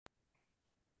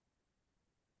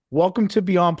Welcome to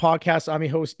Beyond Podcast. I'm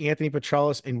your host, Anthony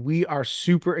Petrellis, and we are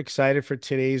super excited for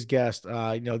today's guest.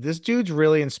 This dude's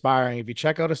really inspiring. If you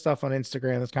check out his stuff on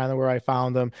Instagram, that's kind of where I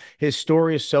found him. His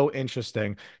story is so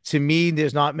interesting. To me,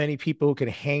 there's not many people who can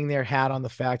hang their hat on the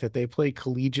fact that they play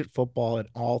collegiate football in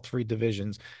all three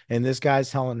divisions. And this guy's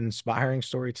telling an inspiring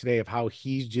story today of how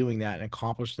he's doing that and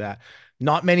accomplished that.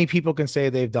 Not many people can say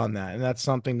they've done that. And that's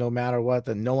something, no matter what,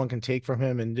 that no one can take from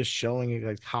him, and just showing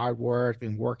like hard work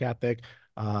and work ethic.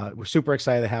 We're super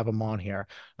excited to have him on here.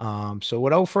 So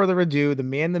without further ado, the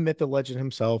man, the myth, the legend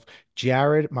himself,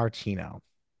 Jared Martino.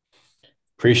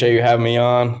 Appreciate you having me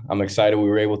on. I'm excited we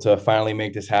were able to finally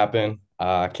make this happen.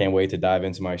 I can't wait to dive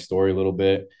into my story a little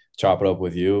bit, chop it up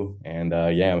with you, and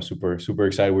yeah, I'm super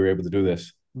excited we were able to do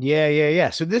this. Yeah.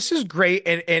 So this is great,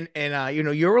 and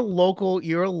you're a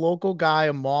local guy,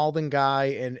 a Malden guy,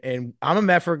 and I'm a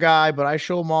Medford guy, but I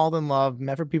show Malden love.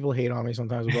 Medford people hate on me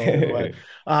sometimes about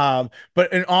it,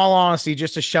 but in all honesty,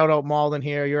 just to shout out Malden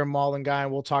here, you're a Malden guy,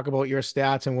 and we'll talk about your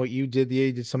stats and what you did.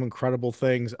 You did some incredible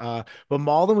things. But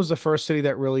Malden was the first city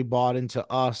that really bought into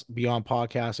us Beyond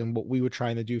Podcast and what we were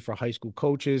trying to do for high school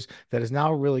coaches. That has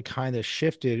now really kind of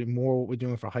shifted more what we're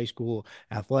doing for high school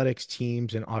athletics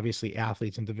teams and obviously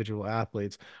athletes, individual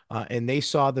athletes. And they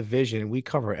saw the vision. We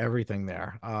cover everything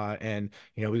there. And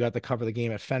we got to cover the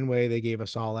game at Fenway. They gave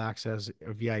us all access,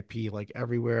 VIP, like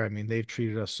everywhere. I mean, they've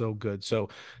treated us so good. So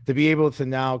to be able to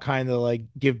now kind of like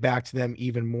give back to them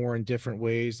even more in different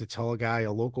ways, to tell a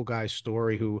local guy's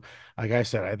story who, like I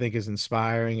said, I think is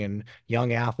inspiring, and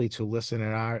young athletes who listen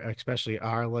in our, especially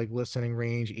our like listening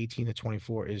range, 18 to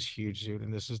 24 is huge, dude.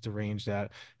 And this is the range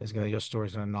that is going to, your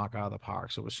story's going to knock out of the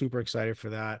park. So we're super excited for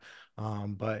that.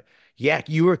 But yeah,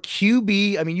 you were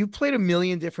QB. I mean, you played a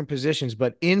million different positions,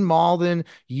 but in Malden,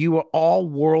 you were all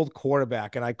world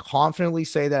quarterback. And I confidently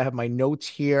say that. I have my notes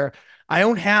here. I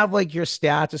don't have like your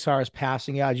stats as far as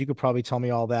passing yards. You could probably tell me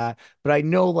all that. But I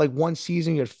know like one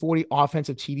season you had 40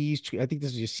 offensive TDs. I think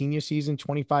this is your senior season,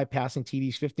 25 passing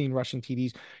TDs, 15 rushing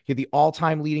TDs. You're the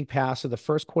all-time leading passer, the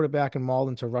first quarterback in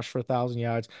Malden to rush for 1,000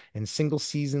 yards, and single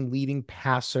season leading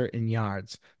passer in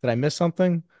yards. Did I miss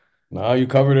something? No, you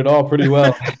covered it all pretty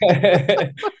well.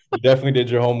 You definitely did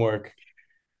your homework.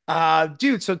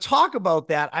 Dude, so talk about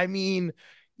that. I mean,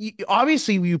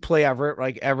 obviously you play Everett,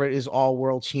 like Everett is all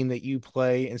world team that you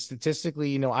play. And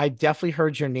statistically, I definitely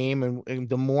heard your name. And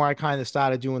the more I kind of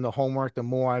started doing the homework, the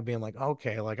more I've been like,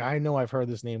 okay, like I know I've heard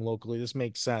this name locally. This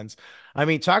makes sense. I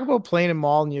mean, talk about playing in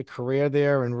mall in your career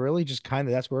there, and really just kind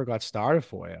of that's where it got started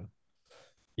for you.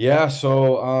 Yeah,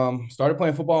 so started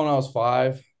playing football when I was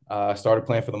 5. Started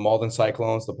playing for the Malden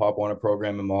Cyclones, the Pop Warner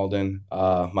program in Malden.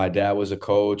 My dad was a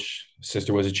coach,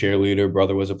 sister was a cheerleader,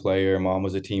 brother was a player, mom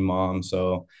was a team mom.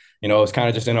 So, it's kind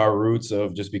of just in our roots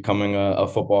of just becoming a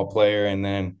football player, and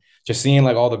then just seeing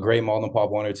like all the great Malden Pop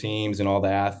Warner teams and all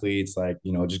the athletes, like,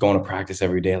 just going to practice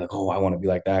every day, like, oh, I want to be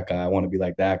like that guy. I want to be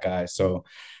like that guy. So,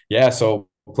 yeah, so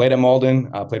played at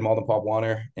Malden. I played Malden Pop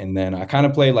Warner, and then I kind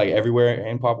of played like everywhere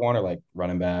in Pop Warner, like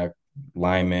running back,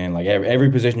 lineman, like every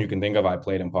position you can think of. I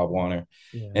played in Pop Warner,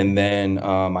 Yeah. and then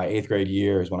my 8th grade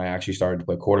year is when I actually started to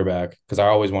play quarterback because I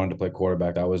always wanted to play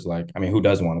quarterback. I was like, I mean, who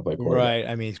doesn't want to play quarterback? Right.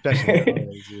 I mean, especially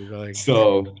nowadays, dude. Like,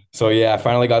 So yeah, I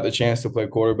finally got the chance to play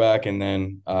quarterback, and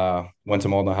then went to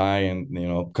Malden High, and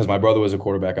because my brother was a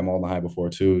quarterback at Malden High before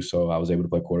too, so I was able to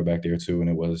play quarterback there too, and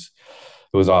it was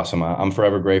awesome. I'm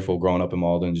forever grateful growing up in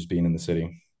Malden, just being in the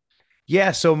city.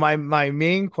 yeah, so my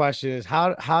main question is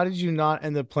how did you not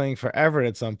end up playing for Everett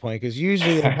at some point? Because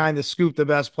usually they kind of scoop the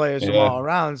best players from Yeah, all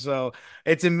around. So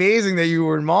it's amazing that you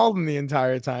were in Malden the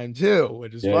entire time too,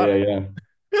 which is yeah, funny. yeah,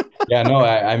 yeah. Yeah, no,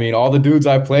 I mean, all the dudes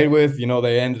I played with,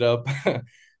 they ended up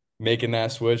making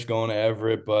that switch, going to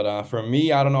Everett. But for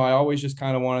me, I don't know. I always just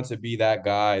kind of wanted to be that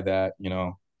guy that,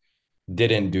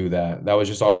 didn't do that. That was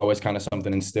just always kind of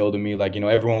something instilled in me. Like,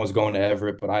 everyone was going to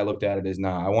Everett, but I looked at it as,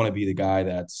 nah, I want to be the guy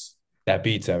that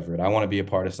beats Everett. I want to be a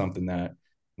part of something that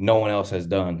no one else has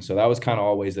done. So that was kind of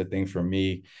always the thing for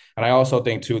me. And I also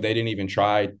think too, they didn't even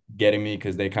try getting me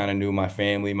because they kind of knew my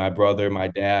family, my brother, my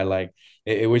dad. Like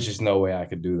it was just no way I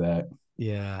could do that.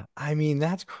 Yeah, I mean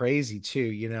that's crazy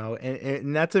too,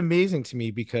 and that's amazing to me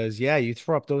because yeah, you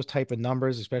throw up those type of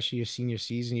numbers, especially your senior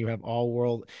season. You have all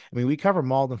world. I mean, we cover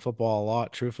Malden football a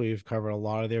lot. Truthfully, we've covered a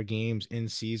lot of their games in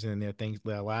season and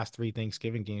their last three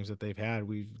Thanksgiving games that they've had.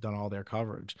 We've done all their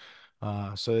coverage,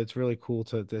 so it's really cool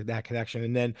to that connection.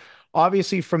 And then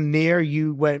obviously from there,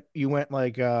 you went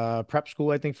like prep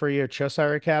school, I think, for a year,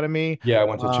 Cheshire Academy. Yeah, I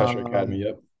went to Cheshire Um, Academy.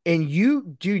 Yep. And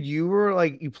you, dude, you were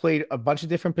like, you played a bunch of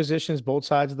different positions, both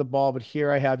sides of the ball. But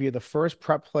here I have you, the first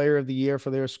prep player of the year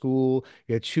for their school.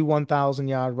 You had two 1,000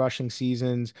 yard rushing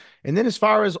seasons. And then as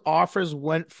far as offers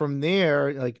went from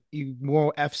there, like you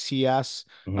more FCS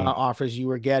Hmm. offers you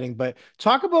were getting. But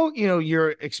talk about, your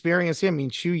experience here. I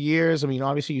mean, 2 years. I mean,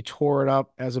 obviously you tore it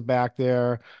up as a back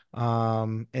there.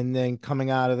 And then coming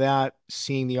out of that,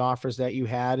 seeing the offers that you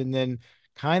had. And then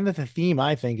kind of the theme,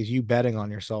 I think, is you betting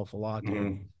on yourself a lot, dude.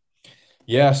 Hmm.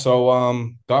 Yeah,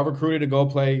 so got recruited to go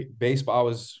play baseball. I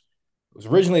was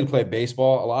originally to play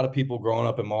baseball. A lot of people growing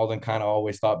up in Malden kind of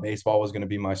always thought baseball was going to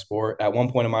be my sport. At one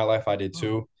point in my life, I did Oh.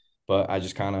 too, but I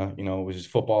just kind of, it was just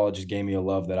football. It just gave me a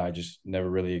love that I just never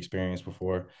really experienced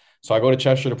before. So I go to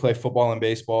Chester to play football and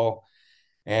baseball.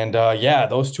 And yeah,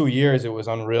 those 2 years, it was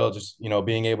unreal. Just,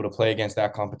 being able to play against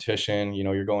that competition.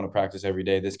 You're going to practice every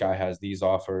day. This guy has these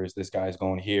offers. This guy's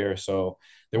going here. So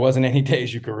there wasn't any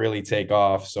days you could really take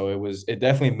off. So it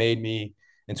definitely made me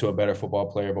into a better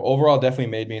football player, but overall definitely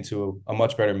made me into a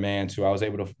much better man too. I was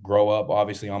able to grow up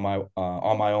obviously on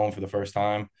my own for the first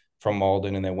time from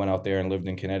Malden, and then went out there and lived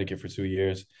in Connecticut for 2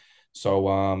 years.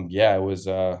 So yeah, it was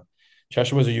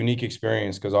Cheshire was a unique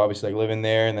experience because obviously like living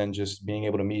there and then just being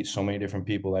able to meet so many different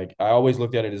people. Like I always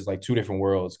looked at it as like two different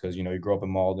worlds because you grow up in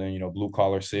Malden, blue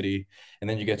collar city, and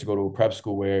then you get to go to a prep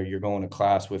school where you're going to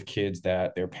class with kids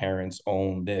that their parents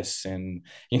own this, and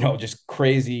just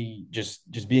crazy,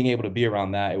 just being able to be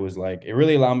around that. It was like it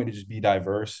really allowed me to just be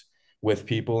diverse with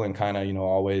people and kind of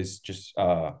always just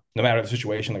no matter the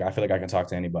situation, like I feel like I can talk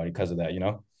to anybody because of that.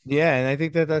 Yeah, and I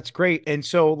think that that's great. And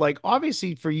so, like,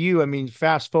 obviously for you, I mean,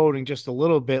 fast forwarding just a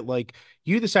little bit, like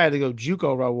you decided to go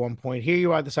JUCO route at one point. Here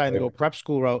you are deciding to go Right. prep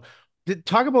school route.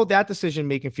 Talk about that decision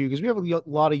making for you, because we have a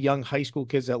lot of young high school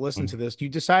kids that listen to this. You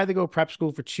decided to go prep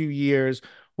school for 2 years.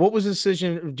 What was the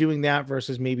decision of doing that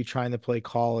versus maybe trying to play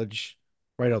college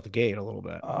right out the gate a little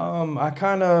bit? I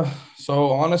kind of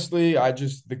so honestly, I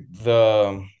just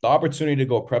the opportunity to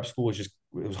go prep school was just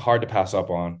it was hard to pass up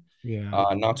on. Yeah.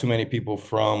 Not too many people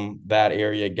from that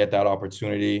area get that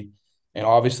opportunity, and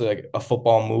obviously like a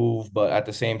football move, but at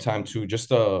the same time too,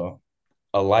 just a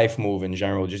life move in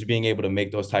general. Just being able to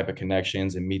make those type of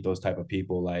connections and meet those type of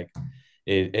people, like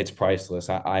it's priceless.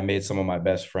 I made some of my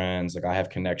best friends. Like I have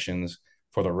connections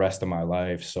for the rest of my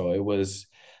life. So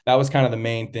that was kind of the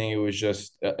main thing. It was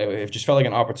just it just felt like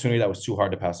an opportunity that was too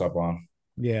hard to pass up on.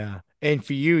 Yeah. And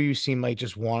for you, you seem like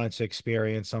just wanted to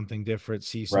experience something different,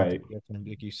 see something Right. different,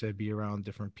 like you said, be around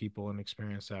different people and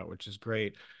experience that, which is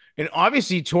great. And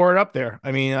obviously, you tore it up there.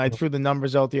 I mean, I threw the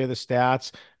numbers out there, the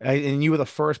stats, and you were the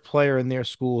first player in their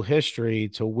school history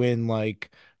to win, like,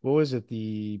 what was it,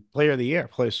 the player of the year,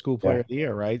 play school player Yeah. of the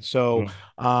year, right? So,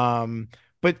 Mhm.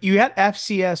 but you had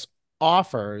FCS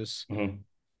offers. Mhm.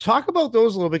 Talk about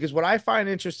those a little bit, because what I find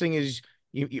interesting is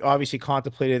you obviously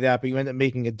contemplated that, but you end up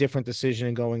making a different decision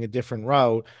and going a different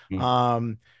route. Mhm.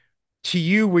 Um, to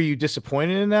you, were you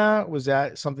disappointed in that? Was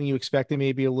that something you expected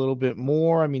maybe a little bit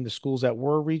more? I mean, the schools that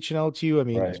were reaching out to you, I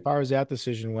mean, as Right. far as that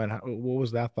decision went, what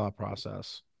was that thought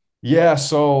process? Yeah,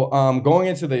 so going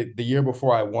into the year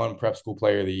before I won Prep School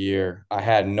Player of the Year, I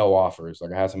had no offers.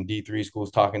 Like I had some D3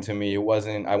 schools talking to me. It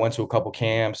wasn't, I went to a couple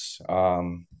camps.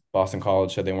 Boston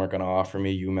College said they weren't going to offer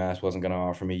me. UMass wasn't going to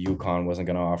offer me. UConn wasn't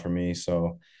going to offer me.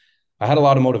 So I had a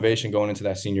lot of motivation going into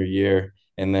that senior year.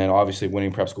 And then obviously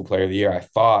winning Prep School Player of the Year, I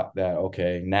thought that,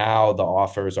 okay, now the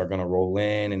offers are going to roll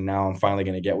in and now I'm finally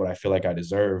going to get what I feel like I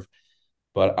deserve.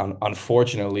 But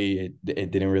unfortunately,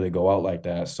 it didn't really go out like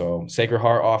that. So Sacred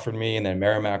Heart offered me, and then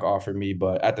Merrimack offered me,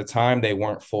 but at the time they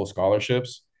weren't full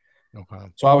scholarships. Okay.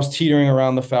 So I was teetering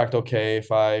around the fact, okay,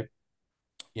 if I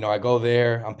go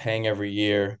there, I'm paying every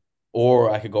year,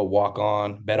 or I could go walk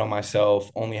on, bet on myself,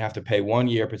 only have to pay 1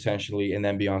 year potentially, and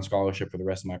then be on scholarship for the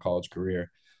rest of my college career.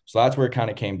 So that's where it kind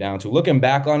of came down to. Looking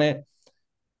back on it,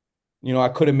 I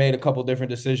could have made a couple different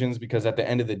decisions because at the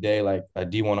end of the day, like a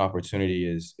D1 opportunity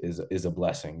is a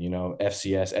blessing.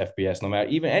 FCS, FBS, no matter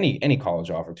even any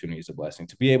college opportunity is a blessing.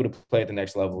 To be able to play at the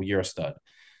next level, you're a stud.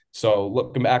 So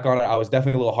looking back on it, I was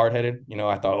definitely a little hard headed.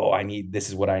 I thought, oh, this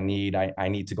is what I need. I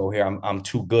need to go here. I'm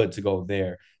too good to go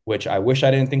there, which I wish I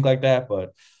didn't think like that,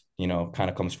 but kind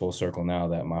of comes full circle now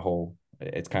that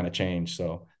it's kind of changed.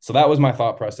 So that was my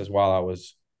thought process while I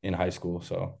was in high school.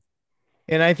 So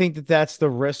And I think that that's the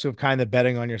risk of kind of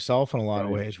betting on yourself in a lot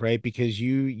of right. ways, right? Because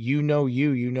you know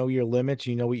your limits,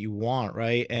 you know what you want,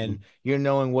 right? And Mhm. you're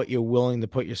knowing what you're willing to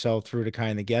put yourself through to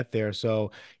kind of get there.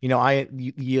 So, like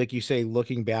you say,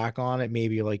 looking back on it,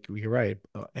 maybe like you're right,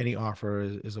 any offer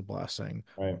is a blessing.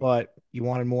 Right. But you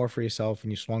wanted more for yourself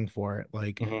and you swung for it.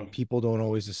 Like Hmm. people don't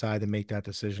always decide to make that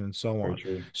decision and so Very on.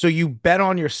 true. So you bet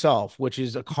on yourself, which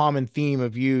is a common theme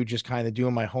of you just kind of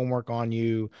doing my homework on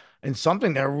you and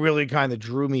something that really kind of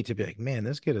drew me to be like, man,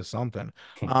 this kid is something.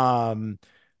 Um,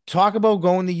 Talk about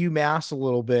going to UMass a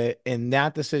little bit and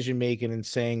that decision making and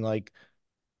saying like,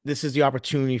 this is the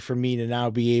opportunity for me to now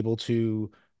be able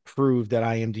to prove that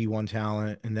I am D1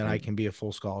 talent and that I Right. can be a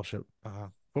full scholarship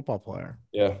football player.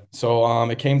 Yeah. So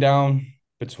it came down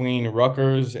between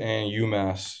Rutgers and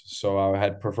UMass. So I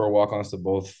had prefer walk-ons to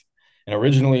both. And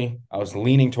originally I was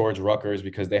leaning towards Rutgers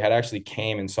because they had actually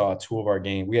came and saw two of our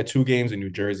games. We had two games in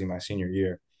New Jersey my senior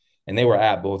year, and they were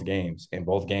at both games. And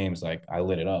both games, like I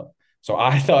lit it up. So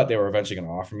I thought they were eventually going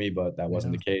to offer me, but that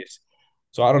wasn't Yeah. the case.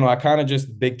 So I don't know. I kind of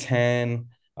just Big Ten.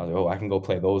 I was like, oh, I can go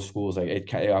play those schools.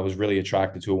 Like I was really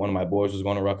attracted to it. One of my boys was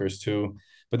going to Rutgers too.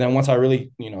 But then once I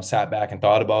really, sat back and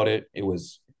thought about it, it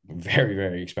was very,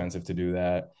 very expensive to do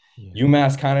that. Yeah.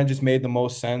 UMass kind of just made the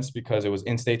most sense because it was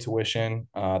in-state tuition.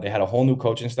 They had a whole new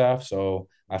coaching staff, so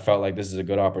I felt like this is a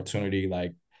good opportunity.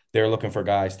 Like they're looking for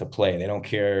guys to play. They don't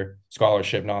care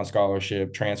scholarship,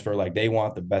 non-scholarship, transfer. Like they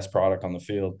want the best product on the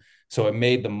field. So it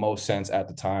made the most sense at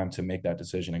the time to make that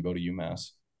decision and go to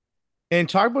UMass. And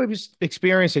talk about your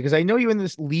experience because I know you in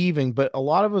this leaving, but a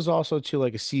lot of us also to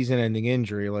like a season-ending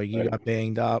injury, like you Right. got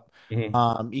banged up.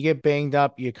 Mm-hmm. You get banged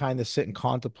up, you kind of sit and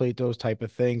contemplate those type of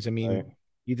things. I mean, Right.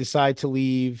 you decide to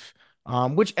leave,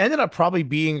 which ended up probably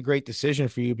being a great decision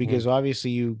for you because Mm-hmm.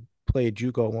 obviously you played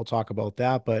JUCO, and we'll talk about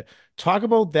that. But talk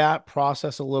about that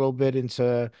process a little bit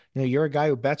into, you're a guy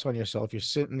who bets on yourself. You're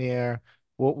sitting there.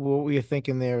 What were you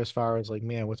thinking there as far as like,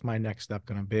 man, what's my next step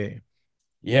gonna be?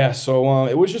 Yeah, so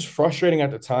it was just frustrating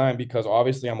at the time because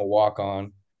obviously I'm a walk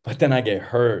on, but then I get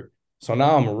hurt. So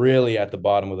now I'm really at the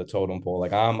bottom of the totem pole.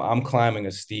 Like I'm climbing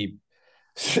a steep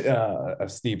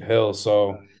hill.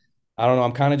 So I don't know.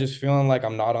 I'm kind of just feeling like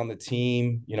I'm not on the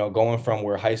team. Going from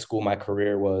where high school my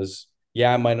career was.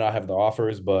 Yeah, I might not have the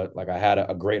offers, but like I had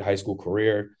a great high school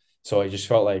career. So I just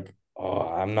felt like, oh,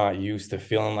 I'm not used to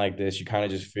feeling like this. You kind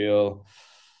of just feel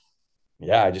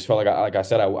yeah, I just felt like I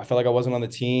said, I felt like I wasn't on the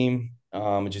team.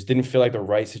 It just didn't feel like the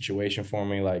right situation for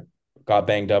me. Like got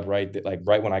banged up right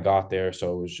when I got there.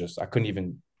 So it was just I couldn't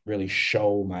even really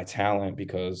show my talent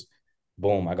because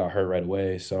boom, I got hurt right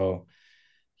away. So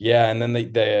yeah, and then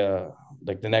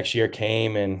the next year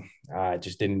came and I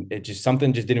just didn't it just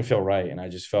something just didn't feel right. And I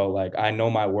just felt like I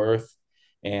know my worth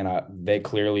and they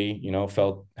clearly,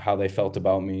 felt how they felt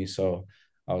about me. So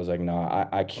I was like, no,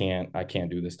 I can't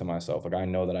do this to myself. Like I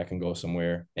know that I can go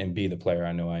somewhere and be the player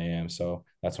I know I am. So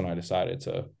that's when I decided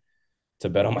to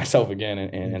bet on myself again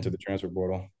and enter the transfer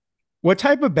portal. What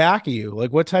type of back are you?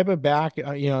 Like, what type of back?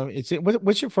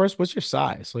 What's your first? What's your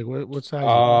size? Like, what size?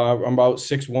 I'm about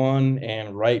 6'1",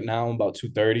 and right now I'm about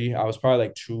 230. I was probably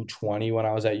like 220 when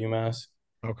I was at UMass.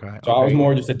 Okay, So I was okay,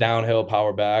 more just a downhill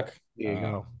power back. there you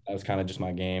go. That was kind of just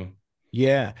my game.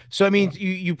 Yeah. So I mean, Yeah.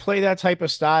 you play that type of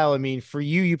style. I mean, for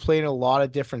you, you play in a lot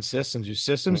of different systems. Do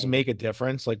systems Mhm. make a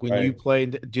difference? Like when you Right. play,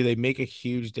 do they make a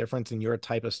huge difference in your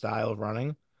type of style of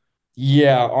running?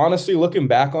 Yeah, honestly, looking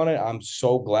back on it, I'm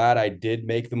so glad I did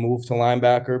make the move to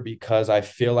linebacker because I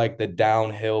feel like the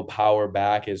downhill power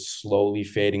back is slowly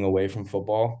fading away from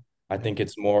football. I Yeah. think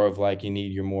it's more of like you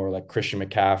need your more like Christian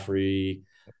McCaffrey.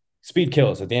 Speed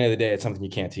kills. At the end of the day, it's something you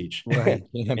can't teach. Right.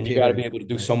 Yeah. And you got to be Period. able to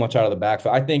do Right. so much out of the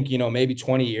backfield. I think, maybe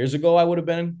 20 years ago, I would have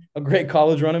been a great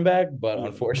college running back, but Yeah.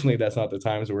 unfortunately, that's not the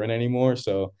times we're in anymore.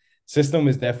 So, system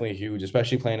is definitely huge,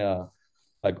 especially playing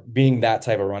like being that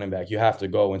type of running back. You have to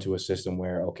go into a system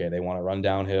where, okay, they want to run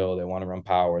downhill, they want to run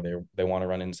power, they want to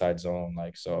run inside zone.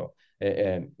 Like, so,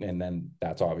 and then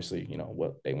that's obviously,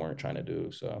 what they weren't trying to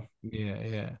do. So, Yeah.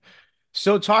 Yeah.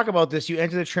 So talk about this. You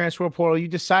enter the transfer portal. You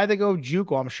decide to go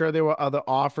JUCO. I'm sure there were other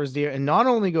offers there, and not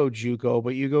only go JUCO,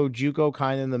 but you go JUCO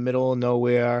kind of in the middle of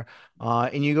nowhere,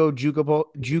 and you go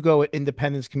JUCO at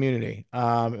Independence Community.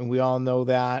 And we all know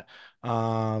that,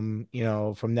 from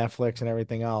Netflix and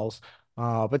everything else.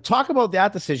 But talk about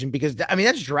that decision because I mean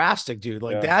that's drastic, dude.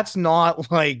 Like yeah. that's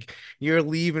not like you're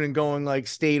leaving and going like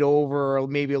state over or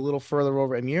maybe a little further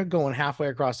over. I mean you're going halfway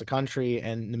across the country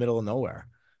and in the middle of nowhere.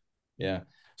 Yeah.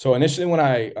 So initially, when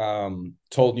I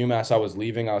told UMass I was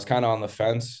leaving, I was kind of on the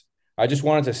fence. I just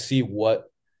wanted to see what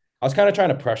I was kind of trying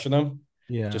to pressure them,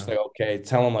 just Yeah. like, okay,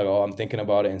 tell them like, oh, I'm thinking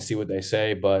about it and see what they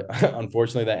say. But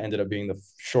unfortunately, that ended up being the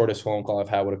shortest phone call I've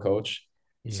had with a coach.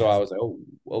 So Yeah. I was like, oh,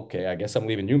 okay, I guess I'm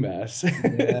leaving UMass.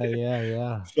 Yeah, yeah,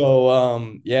 yeah.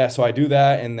 So yeah, so I do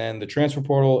that, and then the transfer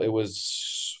portal. It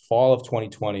was fall of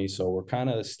 2020, so we're kind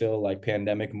of still like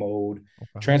pandemic mode.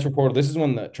 Okay. Transfer portal. This is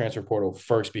when the transfer portal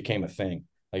first became a thing.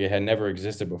 Like it had never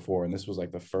existed before, and this was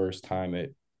like the first time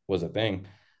it was a thing.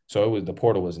 So it was the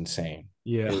portal was insane.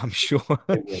 Yeah, It I'm sure.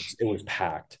 it was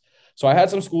packed. So I had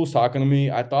some schools talking to me.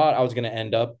 I thought I was going to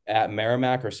end up at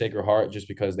Merrimack or Sacred Heart just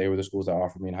because they were the schools that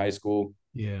offered me in high school.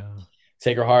 Yeah.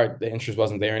 Sacred Heart, the interest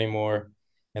wasn't there anymore.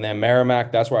 And then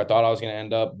Merrimack, that's where I thought I was going to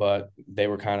end up, but they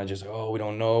were kind of just, oh, we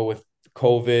don't know with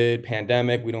COVID,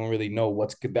 pandemic, we don't really know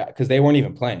what's good because they weren't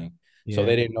even playing. So Yeah.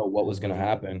 they didn't know what was going to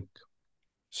happen.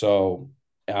 So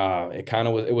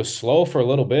it was slow for a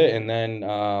little bit. And then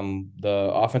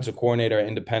the offensive coordinator at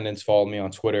Independence followed me on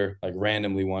Twitter, like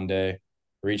randomly one day,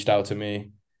 reached out to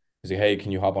me. He's like, hey,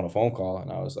 can you hop on a phone call?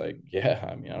 And I was like, yeah,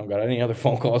 I mean, I don't got any other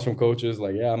phone calls from coaches.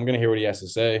 Like, yeah, I'm going to hear what he has to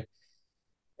say.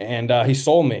 And he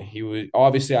sold me. He was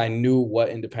obviously I knew what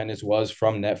Independence was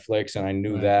from Netflix, and I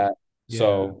knew Right. that. Yeah.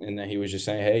 So, and then he was just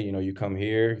saying, hey, you come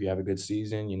here, you have a good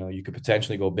season, you could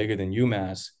potentially go bigger than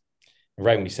UMass. And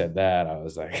right when he said that, I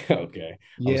was like, okay,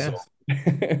 I'm Yeah.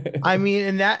 sold. I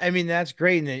mean, that's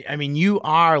great. And I mean, you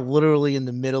are literally in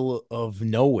the middle of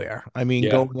nowhere. I mean,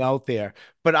 Yeah. going out there.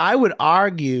 But I would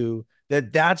argue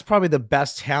that that's probably the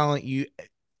best talent you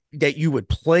would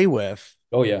play with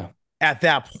Oh yeah. at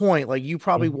that point. Like you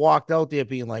probably Mhm. walked out there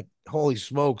being like, holy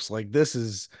smokes, like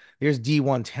there's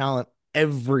D1 talent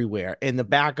everywhere. And the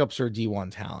backups are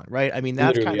D1 talent, right? I mean,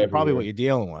 that's Literally kind of probably what everywhere. you're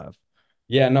dealing with.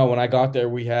 Yeah, no, when I got there,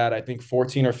 we had, I think,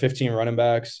 14 or 15 running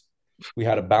backs. We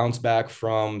had a bounce back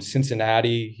from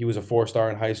Cincinnati. He was a 4-star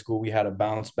in high school. We had a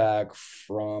bounce back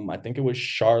from, I think it was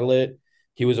Charlotte.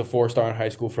 He was a 4-star in high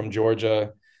school from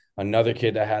Georgia. Another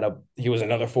kid that he was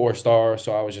another 4-star.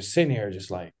 So I was just sitting here, just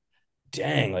like,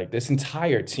 dang, like this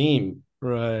entire team can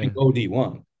Right. go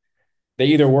D1. They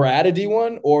either were at a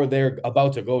D1 or they're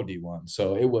about to go D1.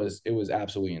 So it was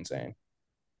absolutely insane.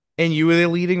 And you were the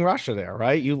leading rusher there,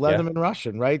 right? You led Yeah. them in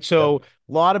rushing, right? Yep. So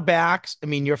a lot of backs. I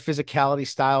mean, your physicality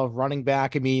style of running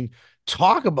back. I mean,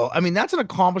 talk about. I mean, that's an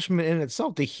accomplishment in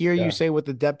itself to hear you Yeah. say what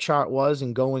the depth chart was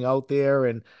and going out there.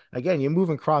 And again, you're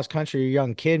moving cross country. You're a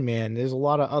young kid, man. There's a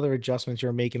lot of other adjustments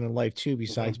you're making in life too,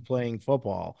 besides Mhm. playing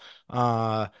football.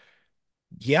 Uh,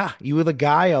 yeah, you were the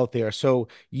guy out there. So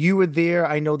you were there.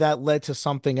 I know that led to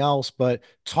something else, but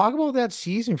talk about that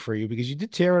season for you because you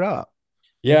did tear it up.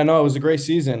 Yeah, no, it was a great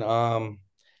season.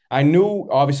 I knew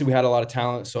obviously we had a lot of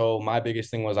talent, so my biggest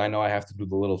thing was I know I have to do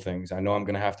the little things. I know I'm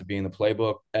gonna have to be in the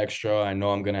playbook extra. I know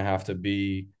I'm gonna have to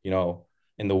be,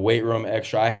 in the weight room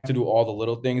extra. I have to do all the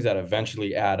little things that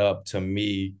eventually add up to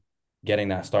me getting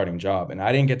that starting job. And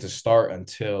I didn't get to start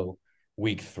until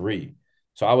week 3.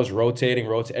 So I was rotating.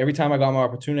 Every time I got my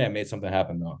opportunity, I made something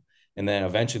happen though. And then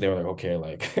eventually they were like, okay,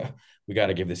 like we got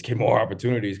to give this kid more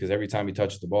opportunities because every time he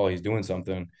touches the ball, he's doing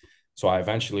something. So I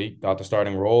eventually got the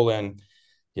starting role, and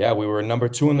yeah, we were number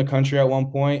 2 in the country at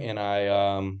one point, and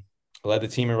I led the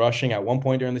team in rushing. At one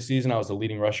point during the season, I was the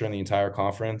leading rusher in the entire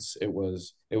conference. It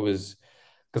was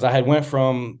because I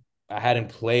hadn't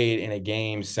played in a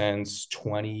game since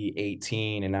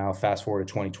 2018, and now fast forward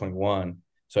to 2021.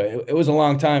 So it was a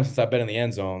long time since I've been in the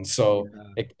end zone. So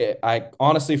Yeah. I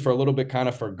honestly, for a little bit, kind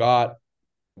of forgot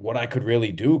what I could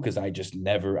really do because I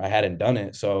hadn't done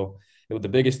it. So the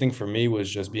biggest thing for me was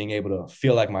just being able to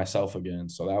feel like myself again.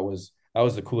 So that was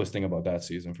the coolest thing about that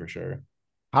season for sure.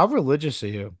 How religious are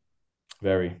you?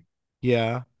 Very, Yeah.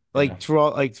 yeah. Like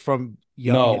throughout, like from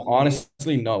No, young age.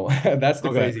 honestly, no. That's the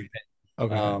Okay. crazy thing.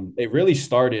 Okay. It really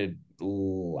started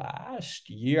last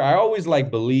year. I always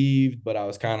like believed, but I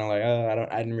was kind of like,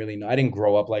 I didn't really know. I didn't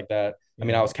grow up like that. I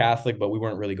mean, I Yeah. was Catholic, but we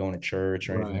weren't really going to church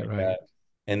or anything Right. like Right. that.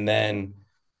 And then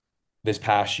this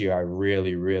past year, I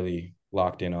really, really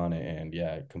locked in on it, and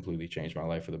yeah, it completely changed my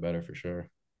life for the better for sure.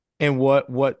 And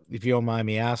if you don't mind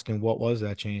me asking, what was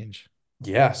that change?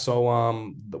 Yeah, so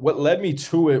what led me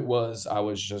to it was I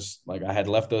was just like I had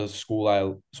left the school. I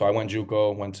went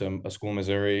JUCO, went to a school in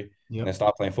Missouri, and Yep. then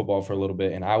stopped playing football for a little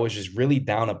bit, and I was just really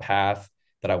down a path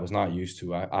that I was not used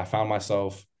to. I found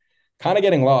myself kind of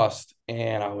getting lost,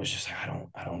 and I was just like,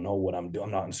 I don't know what I'm doing.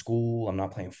 I'm not in school. I'm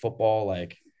not playing football.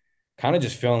 Like, kind of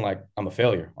just feeling like I'm a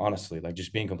failure, honestly. Like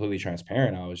just being completely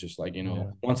transparent. I was just like,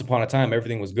 Yeah. once upon a time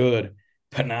everything was good,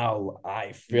 but now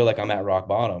I feel like I'm at rock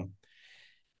bottom.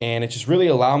 And it just really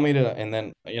allowed me to, and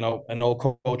then, an old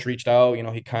coach reached out,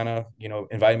 he kind of,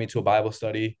 invited me to a Bible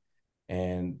study.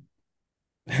 And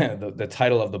the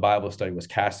title of the Bible study was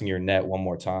Casting Your Net One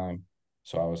More Time.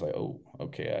 So I was like, oh,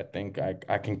 okay, I think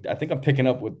I'm picking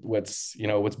up with what's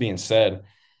being said.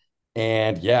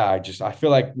 And yeah, I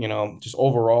feel like, just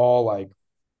overall, like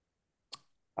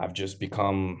I'm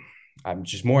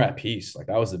just more at peace. Like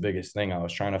that was the biggest thing. I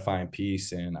was trying to find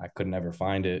peace and I could never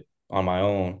find it on my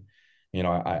own.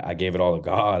 I gave it all to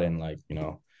God, and like,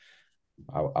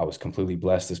 I was completely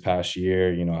blessed this past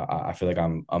year. You know, I feel like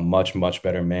I'm a much, much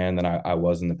better man than I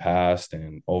was in the past.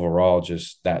 And overall,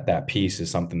 just that piece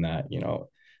is something that, I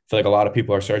feel like a lot of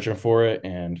people are searching for it.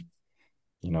 And,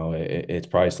 it's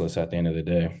priceless at the end of the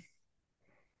day.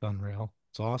 Unreal.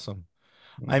 It's awesome.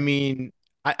 I Mm. mean,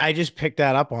 I just picked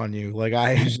that up on you. Like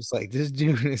I was just like, this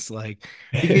dude is like,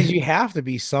 because you have to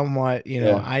be somewhat,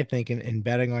 Yeah, I think in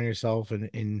betting on yourself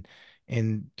and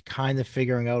kind of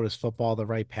figuring out is football the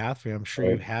right path for you. I'm sure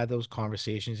you've right. had those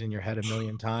conversations in your head a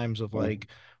million times of Yeah, like,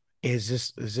 is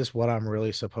this what I'm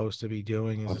really supposed to be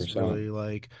doing? Is this 100%. really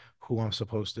like who I'm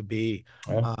supposed to be?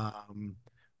 Yeah, Um,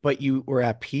 but you were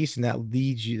at peace and that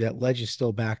led you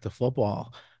still back to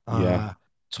football. yeah,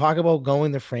 Talk about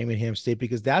going to Framingham State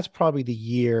because that's probably the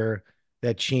year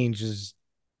that changes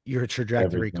your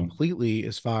trajectory everything. completely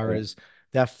as far Right. as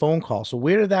that phone call. So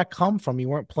where did that come from? You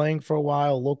weren't playing for a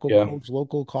while, local Yeah. coach,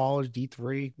 local college,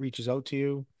 D3 reaches out to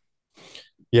you.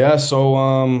 Yeah. So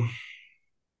I'm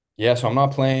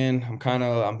not playing.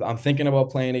 I'm thinking about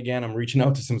playing again. I'm reaching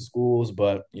out to some schools,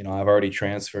 but I've already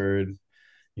transferred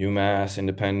UMass,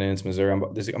 Independence, Missouri. I'm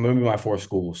gonna be my fourth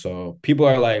school. So people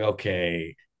are like,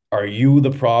 okay, are you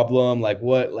the problem? Like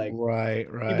what? Like Right,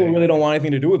 people right, really don't want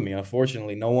anything to do with me.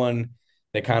 Unfortunately, no one.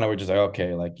 They kind of were just like,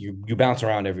 okay, like you bounce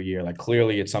around every year. Like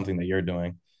clearly, it's something that you're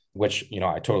doing, which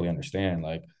I totally understand.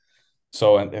 Like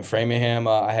so in Framingham,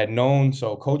 I had known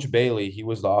so Coach Bailey, he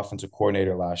was the offensive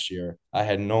coordinator last year. I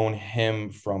had known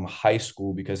him from high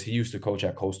school because he used to coach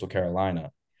at Coastal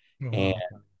Carolina. oh, And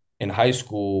wow. in high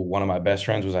school, one of my best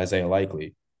friends was Isaiah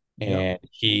Likely, Yep. and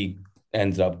he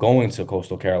ended up going to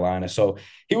Coastal Carolina. So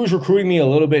he was recruiting me a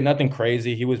little bit, nothing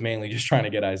crazy. He was mainly just trying to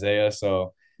get Isaiah.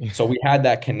 So we had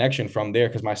that connection from there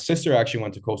because my sister actually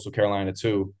went to Coastal Carolina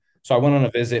too. So I went on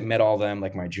a visit, met all of them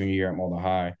like my junior year at Malden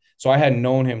High. So I had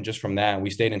known him just from that. And we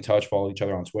stayed in touch, followed each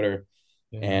other on Twitter.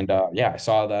 Yeah. And yeah, I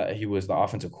saw that he was the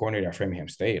offensive coordinator at Framingham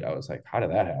State. I was like, how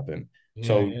did that happen? Yeah,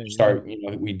 So yeah, yeah. start,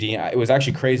 it was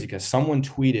actually crazy because someone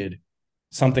tweeted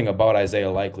something about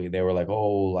Isaiah Likely. They were like,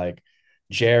 oh, like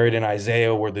Jared and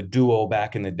Isaiah were the duo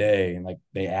back in the day. And like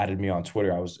they added me on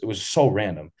Twitter. It was so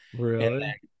random. And Really?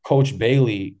 then Coach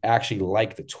Bailey actually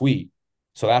liked the tweet.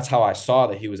 So that's how I saw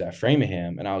that he was at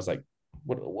Framingham. And I was like,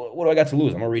 what do I got to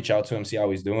lose? I'm gonna reach out to him, see how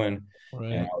he's doing. And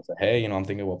Right. I was like, hey, I'm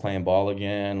thinking about playing ball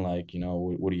again. Like,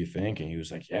 what do you think? And he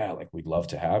was like, yeah, like we'd love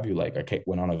to have you. Like,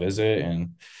 went on a visit,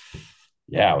 and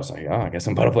yeah, I was like, oh, I guess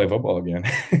I'm about to play football again.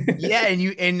 Yeah,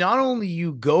 and not only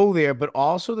you go there, but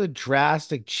also the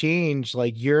drastic change.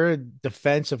 Like your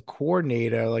defensive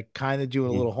coordinator, like kind of doing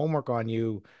a little homework on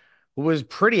you, was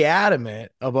pretty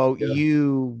adamant about Yeah,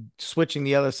 you switching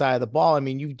the other side of the ball. I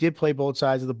mean, you did play both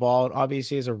sides of the ball, and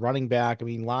obviously as a running back, I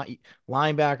mean,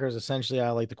 linebacker is essentially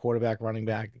I like the quarterback, running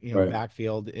back, right.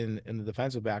 backfield in the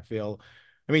defensive backfield.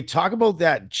 I mean, talk about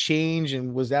that change,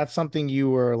 and was that something you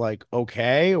were like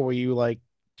okay, or were you like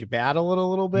did you battle it a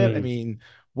little bit? I Hmm. mean,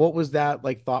 what was that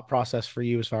like thought process for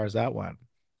you as far as that went?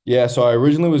 Yeah, so I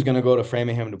originally was gonna go to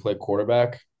Framingham to play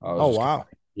quarterback. I was Oh just, wow.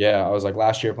 yeah, I was like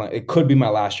last year playing. It could be my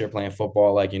last year playing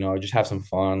football. Like, just have some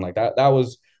fun. Like that. That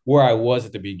was where I was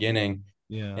at the beginning.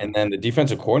 Yeah. And then the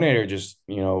defensive coordinator just,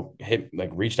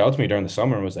 reached out to me during the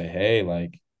summer and was like, hey,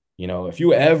 like, if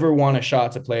you ever want a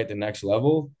shot to play at the next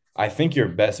level, I think your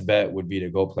best bet would be to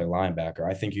go play linebacker.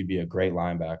 I think you'd be a great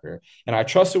linebacker. And I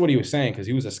trusted what he was saying because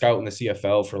he was a scout in the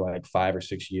CFL for like 5 or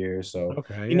 6 years. So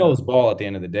Okay, he yeah. knows ball at the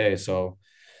end of the day. So,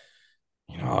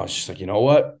 I was just like, you know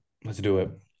what? Let's do it.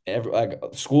 Like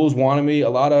schools wanted me a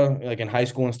lot of like in high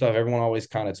school and stuff. Everyone always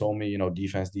kind of told me,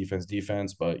 defense, defense,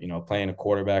 defense. But playing a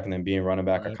quarterback and then being running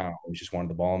back, I Right, kind of always just wanted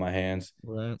the ball in my hands.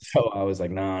 right. So I was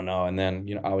like, no, no. And then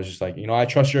I was just like, I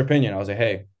trust your opinion. I was like,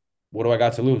 hey, what do I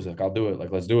got to lose? Like, I'll do it.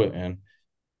 Like, let's do it. And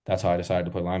that's how I decided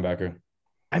to play linebacker.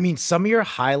 I mean, some of your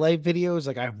highlight videos,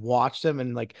 like I've watched them,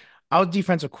 and like I was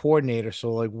defensive coordinator,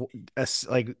 so like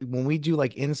like when we do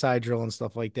like inside drill and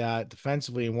stuff like that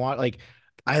defensively, and want like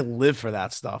I live for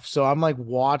that stuff. So I'm like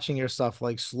watching your stuff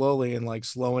like slowly and like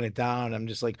slowing it down. I'm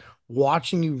just like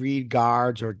watching you read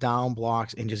guards or down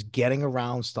blocks and just getting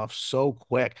around stuff so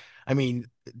quick. I mean,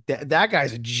 that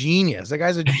guy's a genius. That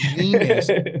guy's a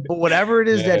genius. But whatever it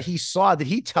is that Yeah. he saw, did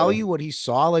he tell Yeah. you what he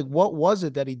saw? Like, what was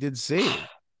it that he did see?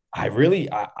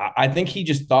 I think he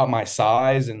just thought my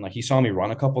size and like he saw me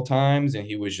run a couple times and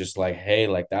he was just like, hey,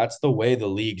 like that's the way the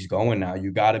league's going now.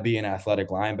 You got to be an athletic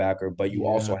linebacker, but you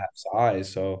also Yeah. have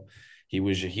size. So he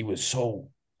was so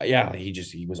yeah,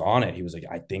 he was on it. He was like,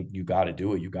 I think you got to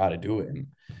do it. You got to do it. And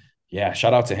yeah,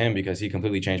 shout out to him because he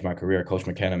completely changed my career. Coach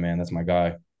McKenna, man, that's my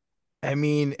guy. I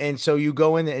mean, and so you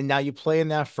go in and now you play in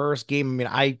that first game. I mean,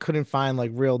 I couldn't find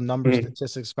like real number Mhm.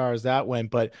 statistics as far as that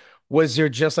went, but Was there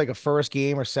just like a first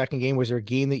game or second game? Was there a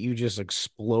game that you just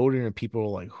exploded and people were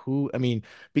like, who? I mean,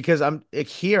 because I'm like,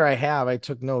 here I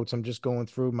took notes. I'm just going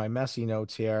through my messy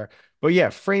notes here. But yeah,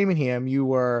 Framingham, you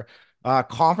were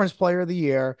conference player of the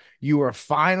year. You were a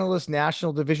finalist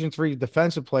National Division III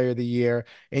Defensive Player of the Year,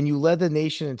 and you led the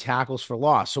nation in tackles for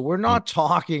loss. So we're not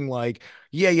talking like,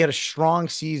 yeah, you had a strong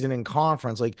season in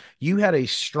conference. Like you had a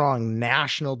strong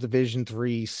National Division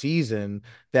III season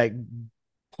that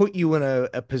put you in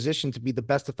a position to be the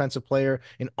best defensive player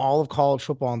in all of college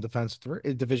football in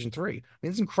Division III. I mean,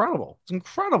 it's incredible. It's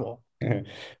incredible. I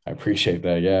appreciate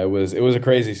that. Yeah, it was a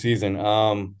crazy season.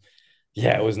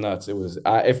 Yeah, it was nuts.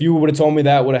 If you would have told me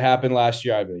that would have happened last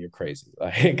year, I'd be like, you're crazy.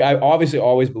 Like I obviously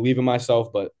always believe in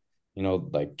myself, but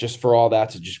like just for all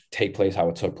that to just take place how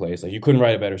it took place, like you couldn't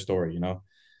write a better story.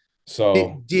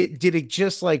 So Did it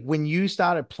just like when you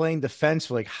started playing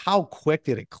defense, like how quick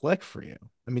did it click for you?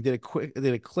 I mean, did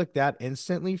it click that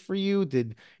instantly for you?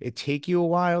 Did it take you a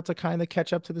while to kind of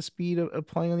catch up to the speed of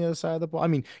playing on the other side of the ball? I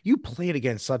mean, you played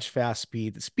against such fast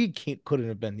speed. The speed couldn't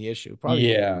have been the issue.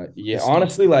 Probably yeah, the yeah. scheme.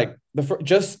 Honestly, like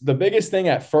just the biggest thing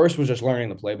at first was just learning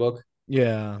the playbook.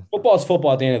 Yeah. Football is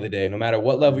football at the end of the day, no matter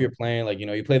what level you're playing. Like,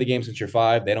 you play the game since you're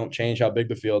five. They don't change how big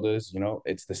the field is.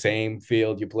 It's the same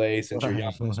field you play since you're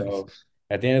young. Right. Right. So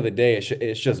at the end of the day,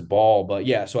 it's just ball. But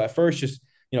yeah, so at first, just,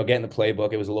 getting the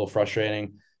playbook, it was a little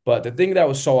frustrating. But the thing that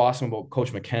was so awesome about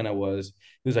Coach McKenna was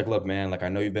he was like, look, man, like, I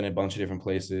know you've been in a bunch of different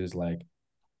places. Like,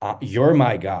 you're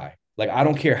my guy. Like, I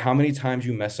don't care how many times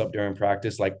you mess up during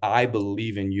practice. Like, I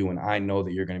believe in you and I know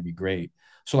that you're going to be great.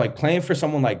 So, like, playing for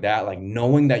someone like that, like,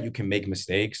 knowing that you can make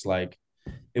mistakes, like,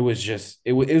 it was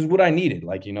what I needed.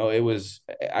 Like,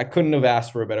 I couldn't have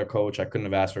asked for a better coach. I couldn't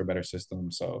have asked for a better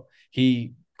system. So,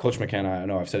 Coach McKenna, I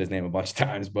know I've said his name a bunch of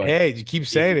times, but Hey, you keep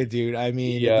saying he, it, dude. I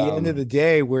mean, he at the end of the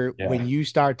day, where when yeah. you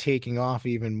start taking off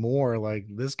even more, like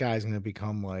this guy's gonna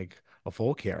become like a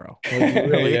folk hero. Like he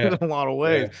really is Yeah. in a lot of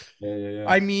ways. Yeah. Yeah. Yeah. Yeah.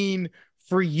 I mean,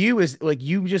 for you is like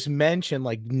you just mentioned,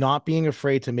 like not being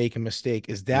afraid to make a mistake.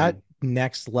 Is that Mhm.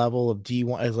 next level of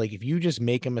D1? Is like if you just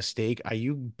make a mistake, are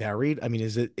you buried? I mean,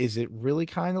 is it really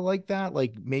kind of like that?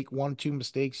 Like make one, two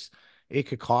mistakes, it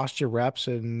could cost you reps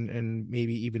and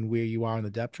maybe even where you are in the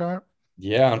depth chart.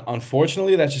 Yeah,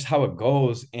 unfortunately, that's just how it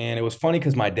goes. And it was funny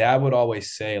because my dad would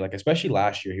always say, like, especially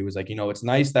last year, he was like, it's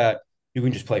nice that you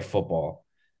can just play football.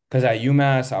 Because at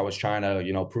UMass, I was trying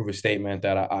to, prove a statement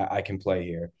that I can play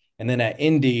here. And then at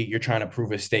Indy, you're trying to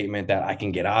prove a statement that I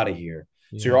can get out of here.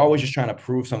 So you're Yeah. always just trying to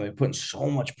prove something, putting so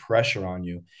much pressure on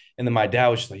you. And then my dad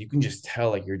was just like, you can just tell,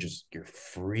 like, you're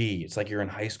free. It's like you're in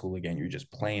high school again. You're just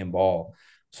playing ball.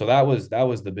 So that was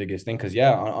the biggest thing. Cause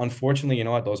yeah, unfortunately,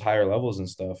 at those higher levels and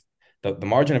stuff, the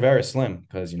margin of error is slim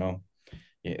because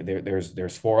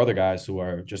there's four other guys who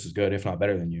are just as good, if not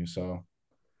better than you. So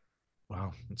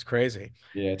Wow, it's crazy.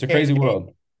 yeah, it's a It, crazy it,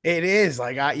 world. it is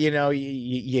like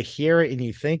you hear it and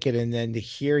you think it, and then to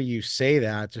hear you say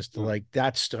that, just to Mm, like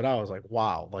that stood out. I was like,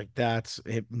 wow, like that's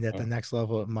it, at the mm, next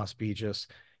level. It must be just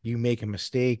you make a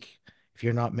mistake. If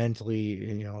you're not mentally,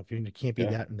 if you can't be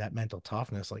yeah. that mental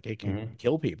toughness, like it can Hmm.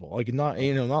 kill people. Like not,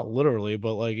 not literally,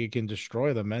 but like it can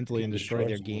destroy them It mentally can and destroy destroy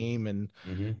their someone. game, and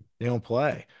Hmm. they don't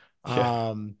play. Yeah.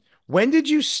 Um, when did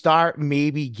you start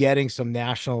maybe getting some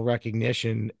national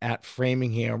recognition at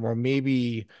Framingham, or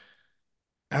maybe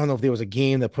I don't know if there was a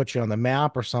game that put you on the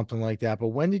map or something like that, but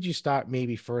when did you start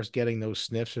maybe first getting those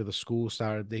sniffs, or the school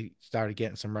started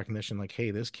getting some recognition like,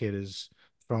 hey, this kid is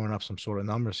throwing up some sort of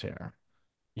numbers here?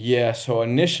 Yeah. So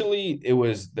initially, it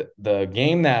was the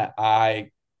game that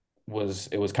it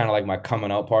was kind of like my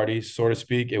coming out party, so to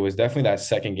speak. It was definitely that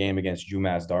second game against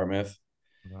UMass Dartmouth.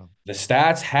 Wow. The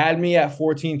stats had me at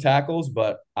 14 tackles,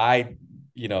 but I,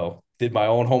 did my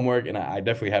own homework and I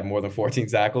definitely had more than 14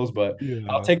 tackles, but I'll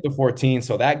Yeah. take the 14.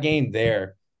 So that game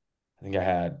there, I think I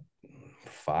had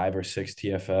five or six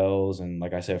TFLs and,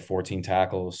 like I said, 14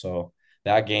 tackles. So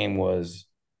that game was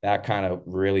that kind of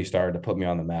really started to put me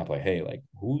on the map. Like, hey, like,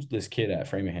 who's this kid at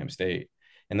Framingham State?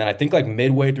 And then I think like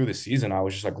midway through the season, I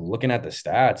was just like looking at the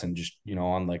stats and just,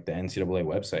 on like the NCAA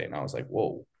website. And I was like,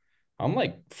 whoa, I'm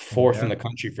like fourth in Yeah. the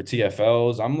country for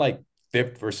TFLs. I'm like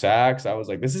fifth for sacks. I was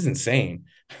like, this is insane.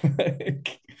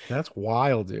 It That's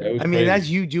wild, dude. was I mean, crazy. that's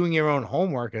you doing your own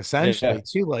homework Yeah. Yeah. essentially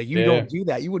too. Like you Yeah. don't do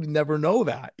that. You would never know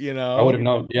that, I would have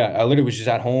known. Yeah, I literally was just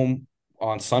at home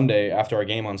on Sunday after our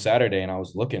game on Saturday, and I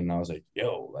was looking, and I was like,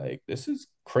 "Yo, like this is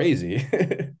crazy."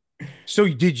 So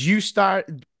did you start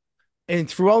and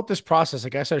throughout this process, I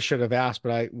guess I should have asked,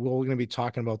 but we're going to be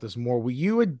talking about this more. Were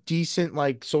you a decent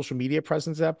like social media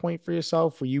presence at that point for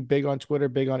yourself? Were you big on Twitter,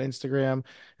 big on Instagram,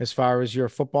 as far as your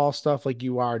football stuff, like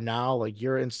you are now? Like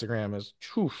your Instagram is,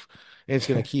 phew, it's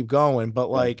going to keep going. But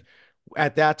Yeah. like,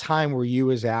 At that time, were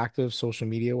you as active social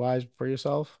media wise for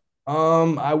yourself?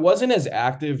 I wasn't as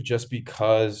active just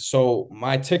because so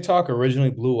my TikTok originally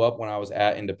blew up when I was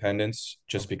at Independence,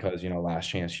 just Okay. because, Last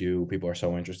Chance U, people are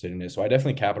so interested in it. So I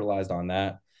definitely capitalized on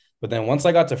that. But then once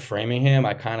I got to Framingham,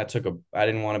 I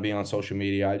didn't want to be on social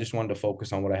media. I just wanted to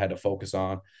focus on what I had to focus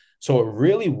on. So it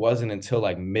really wasn't until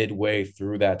like midway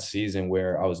through that season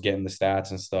where I was getting the stats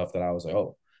and stuff that I was like,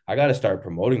 oh, I got to start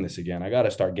promoting this again. I got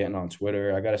to start getting on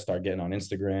Twitter. I got to start getting on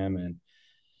Instagram. And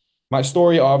my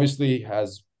story obviously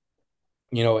has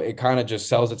it kind of just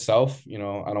sells itself. I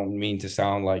don't mean to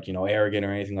sound like, arrogant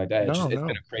or anything like that. No, no.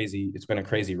 It's been a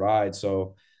crazy ride.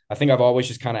 So I think I've always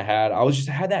just kind of I was just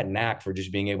had that knack for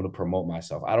just being able to promote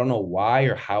myself. I don't know why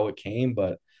or how it came,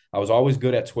 but I was always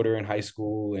good at Twitter in high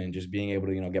school and just being able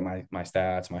to, get my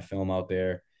stats, my film out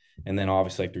there. And then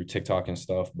obviously like through TikTok and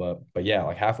stuff. But yeah,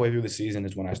 like halfway through the season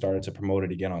is when I started to promote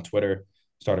it again on Twitter,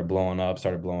 started blowing up. So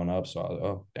I was like,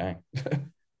 oh, dang.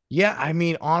 Yeah, I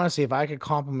mean, honestly, if I could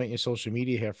compliment your social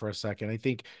media here for a second, I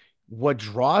think what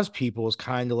draws people is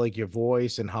kind of like your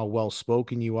voice and how well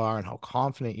spoken you are and how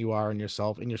confident you are in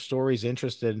yourself and your story's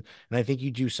interested. And I think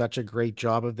you do such a great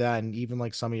job of that. And even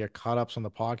like some of your cut ups on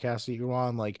the podcast that you're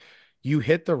on, like you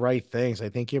hit the right things. I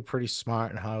think you're pretty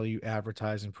smart in how you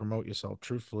advertise and promote yourself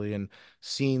truthfully. And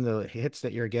seeing the hits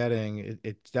that you're getting,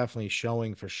 it's definitely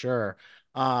showing for sure.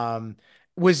 Um,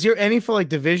 was there any for like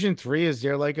Division 3? Is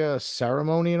there like a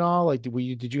ceremony and all? Like,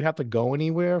 did you have to go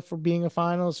anywhere for being a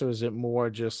finalist, or is it more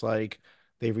just like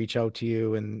they reach out to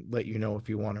you and let you know if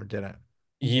you won or didn't?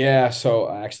 Yeah,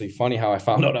 so actually funny how I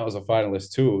found out I was a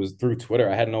finalist too. It was through Twitter.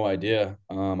 I had no idea.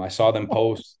 I saw them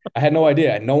post. I had no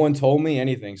idea. No one told me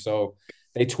anything. So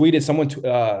they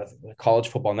tweeted College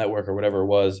Football Network or whatever it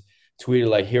was, tweeted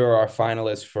like, here are our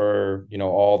finalists for,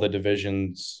 all the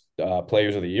divisions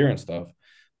players of the year and stuff.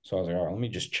 So I was like, all right, let me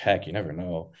just check. You never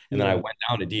know. And then I Yeah, went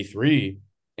down to D3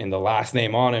 and the last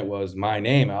name on it was my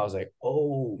name. I was like,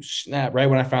 oh snap. Right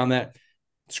when I found that,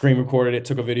 screen recorded it,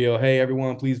 took a video. Hey,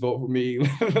 everyone, please vote for me.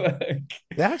 Like,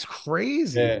 that's yeah,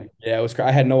 crazy. yeah, it was.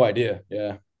 I had no idea.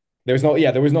 There was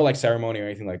no like ceremony or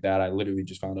anything like that. I literally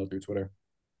just found out through Twitter.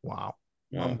 Wow.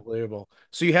 Yeah. Unbelievable.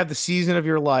 So you have the season of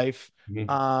your life,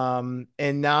 Mhm.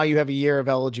 and now you have a year of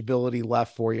eligibility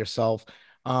left for yourself.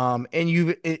 And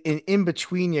in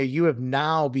between you have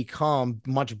now become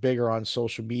much bigger on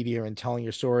social media and telling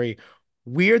your story.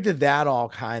 Where did that all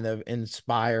kind of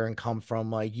inspire and come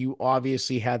from? Like you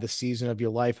obviously had the season of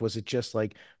your life. Was it just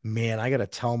like, man, I gotta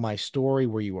tell my story?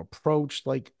 Were you approached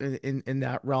like in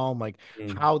that realm? Like,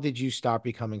 Mm. how did you start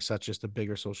becoming such just a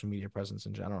bigger social media presence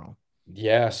in general?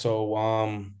 Yeah. So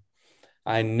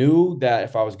I knew that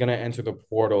if I was gonna enter the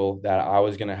portal, that I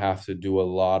was gonna have to do a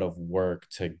lot of work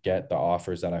to get the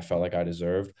offers that I felt like I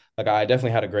deserved. Like I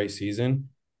definitely had a great season,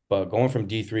 but going from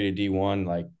D3 to D1,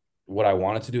 like what I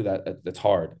wanted to do, that's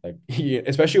hard. Like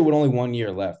especially with only 1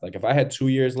 year left. Like if I had 2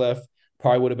 years left,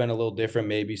 probably would have been a little different,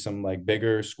 maybe some like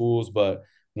bigger schools, but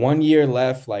 1 year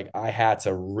left, like I had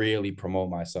to really promote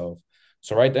myself.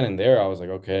 So right then and there, I was like,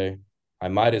 okay, I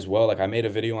might as well. Like I made a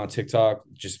video on TikTok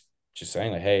just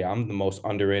saying like, hey, I'm the most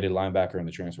underrated linebacker in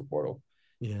the transfer portal.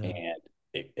 Yeah. And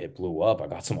it blew up. I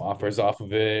got some offers off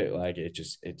of it. Like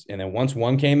it's and then once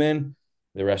one came in,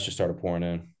 the rest just started pouring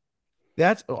in.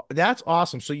 That's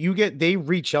awesome. So they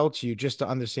reach out to you just to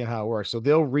understand how it works. So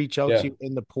they'll reach out to Yeah. you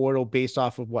in the portal based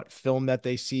off of what film that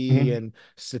they see Mhm. and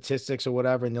statistics or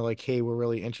whatever, and they're like, "Hey, we're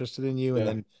really interested in you," and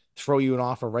Yeah. then throw you an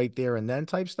offer right there and then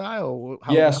type style.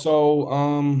 How would Yeah, that? so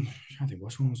I think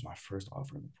which one was my first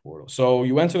offer in the portal. So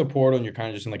you enter the portal and you're kind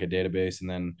of just in like a database, and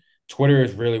then Twitter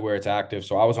is really where it's active.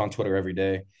 So I was on Twitter every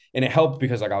day, and it helped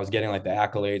because like I was getting like the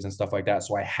accolades and stuff like that.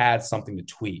 So I had something to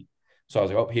tweet. So I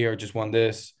was like, oh, here, just won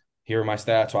this. Here are my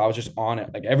stats. So I was just on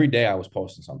it. Like every day I was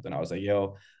posting something. I was like,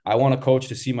 yo, I want a coach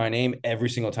to see my name every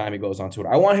single time he goes on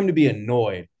Twitter. I want him to be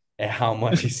annoyed at how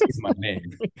much he sees my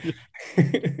name.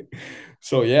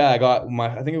 So yeah,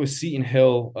 I think it was Seton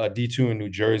Hill, D2 in New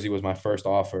Jersey was my first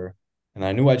offer. And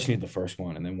I knew I just needed the first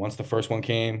one. And then once the first one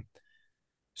came,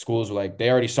 schools were like, they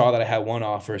already saw that I had one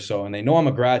offer. So, and they know I'm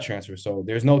a grad transfer. So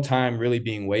there's no time really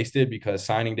being wasted because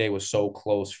signing day was so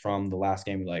close from the last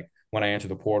game. Like when I entered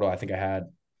the portal, I think I had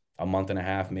a month and a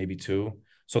half, maybe two.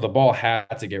 So the ball had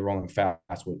to get rolling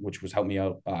fast, which was helped me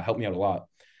out a lot.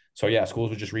 So yeah, schools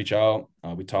would just reach out,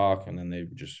 we talk, and then they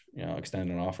would just,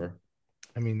 extend an offer.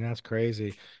 I mean, that's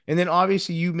crazy. And then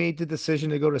obviously you made the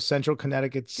decision to go to Central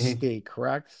Connecticut Mhm. State,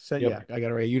 correct? So yeah, Yep. I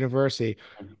got it right. University.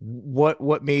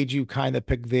 What made you kind of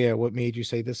pick there? What made you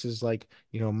say this is like,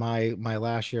 my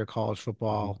last year of college Mhm.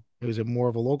 football? Was it more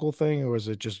of a local thing or was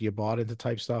it just you bought into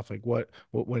type stuff? Like what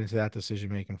went into that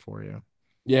decision making for you?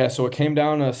 Yeah, so it came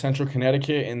down to Central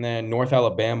Connecticut, and then North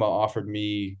Alabama offered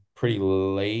me pretty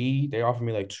late. They offered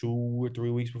me like 2 or 3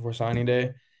 weeks before signing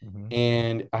day. Mhm.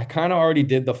 And I kind of already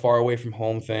did the far away from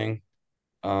home thing.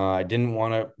 I didn't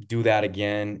want to do that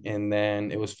again. And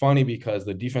then it was funny because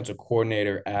the defensive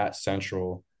coordinator at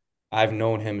Central, I've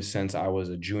known him since I was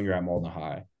a junior at Malden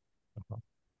High.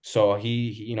 So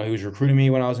he was recruiting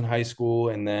me when I was in high school,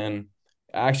 and then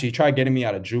actually he tried getting me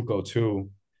out of JUCO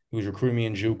too. He was recruiting me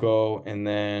in JUCO, and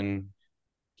then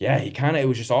yeah, it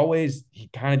was just always he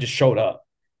kind of just showed up.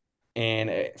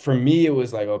 And for me, it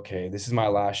was like, okay, this is my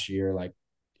last year. Like,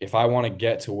 if I want to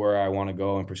get to where I want to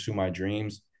go and pursue my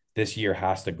dreams, this year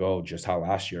has to go just how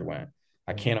last year went.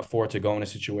 I Mhm. can't afford to go in a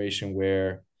situation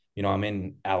where, I'm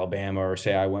in Alabama or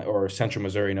say I went or Central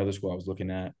Missouri, another school I was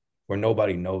looking at, where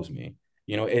nobody knows me.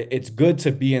 It's good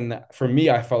to be in that. For me,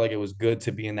 I felt like it was good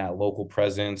to be in that local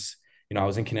presence. I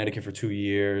was in Connecticut for 2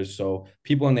 years. So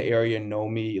people in the area know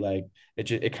me. Like,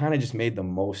 it kind of just made the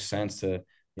most sense to,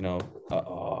 you know,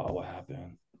 oh, what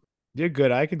happened? You're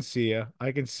good. I can see you.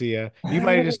 I can see you. You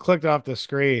might have just clicked off the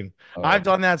screen. I've Oh,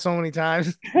 done that so many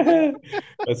times.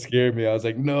 that scared me. I was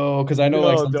like, no, because I know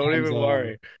like No, don't sometimes even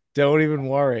worry. Don't even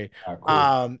worry.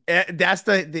 cool. That's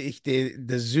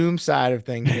the Zoom side of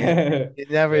things, man. It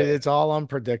never, Yeah, it's all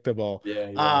unpredictable. yeah,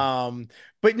 yeah. Um,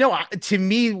 but no, to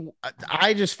me,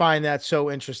 I just find that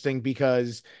so interesting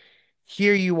because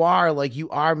here you are, like you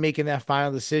are making that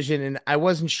final decision. And I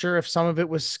wasn't sure if some of it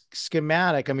was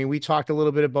schematic. I mean, we talked a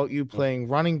little bit about you playing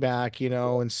running back,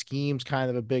 and scheme's kind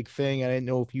of a big thing. I didn't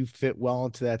know if you fit well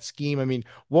into that scheme. I mean,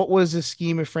 what was the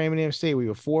scheme of Framingham State? Were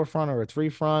you a four front or a three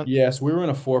front? Yes, we were in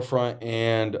a forefront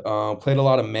and played a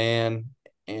lot of man.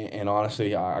 And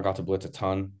honestly, I got to blitz a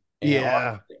ton. And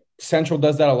Yeah. Central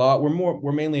does that a lot.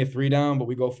 We're mainly a three down, but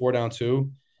we go four down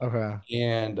too. Okay.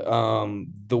 And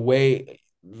the way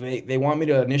they want me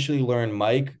to initially learn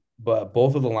Mike, but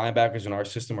both of the linebackers in our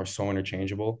system are so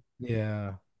interchangeable.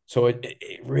 Yeah. So it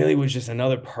really was just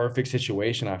another perfect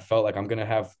situation. I felt like I'm gonna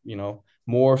have,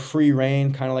 more free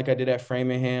reign, kind of like I did at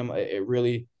Framingham. It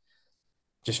really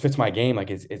just fits my game.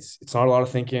 Like it's not a lot of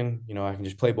thinking. I can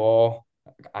just play ball.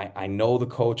 I know the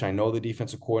coach, I know the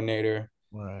defensive coordinator.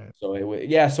 Right. So it was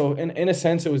yeah. So in a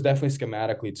sense, it was definitely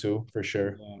schematically too, for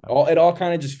sure. Yeah. It all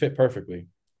kind of just fit perfectly.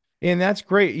 And that's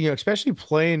great, especially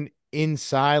playing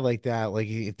inside like that. Like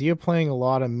if you're playing a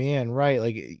lot of man, right?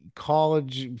 Like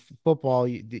college football,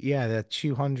 yeah, that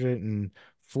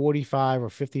 245 or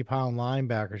 50 pound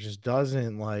linebacker just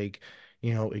doesn't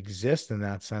exist in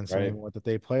that sense Right. anymore. That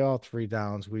they play all three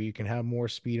downs where you can have more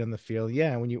speed on the field.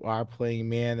 Yeah, when you are playing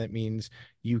man, that means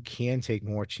you can take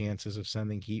more chances of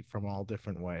sending heat from all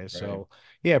different ways. Right. So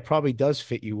yeah, it probably does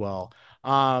fit you well.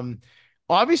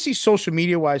 Obviously, social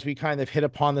media wise, we kind of hit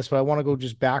upon this, but I want to go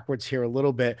just backwards here a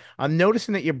little bit. I'm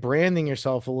noticing that you're branding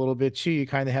yourself a little bit too. You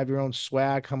kind of have your own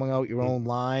swag coming out, your own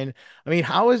line. I mean,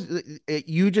 how is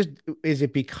you just, is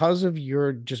it because of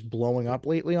your just blowing up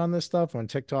lately on this stuff on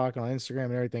TikTok, on Instagram,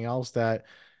 and everything else that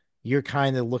you're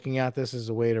kind of looking at this as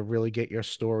a way to really get your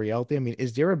story out there? I mean,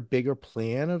 is there a bigger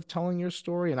plan of telling your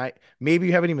story? And maybe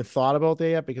you haven't even thought about that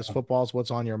yet because football's what's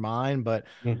on your mind, but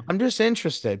Mhm. I'm just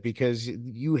interested because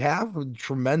you have a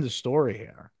tremendous story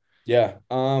here. Yeah.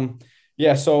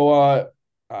 Yeah. So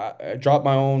I dropped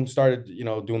my own, started,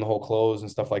 doing the whole clothes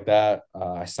and stuff like that.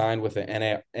 I signed with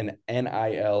an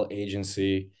NIL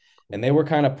agency, and they were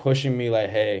kind of pushing me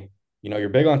like, hey, you're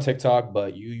big on TikTok,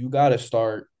 but you got to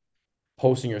start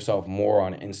posting yourself more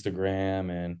on Instagram.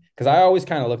 And because I always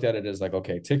kind of looked at it as like,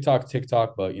 okay, TikTok,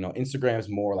 but Instagram is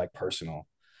more like personal.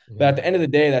 But at Yeah, the end of the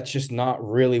day, that's just not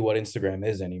really what Instagram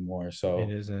is anymore. it So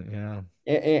isn't. Yeah.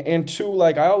 and two,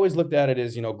 like I always looked at it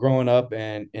as, growing up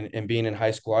and being in high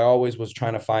school, I always was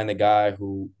trying to find the guy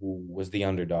who was the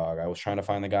underdog. I was trying to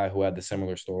find the guy who had the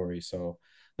similar story. So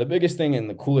the biggest thing and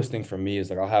the coolest thing for me is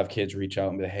like I'll have kids reach out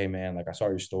and be like, hey man, like I saw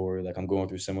your story, like I'm going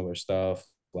through similar stuff.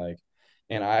 Like,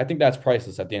 and I think that's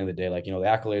priceless at the end of the day. Like, the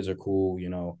accolades are cool,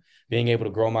 being able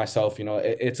to grow myself,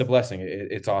 it's a blessing.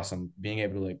 It's awesome being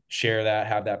able to like share that,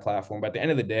 have that platform. But at the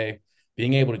end of the day,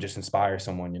 being able to just inspire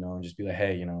someone, and just be like,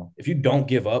 hey, if you don't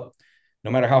give up,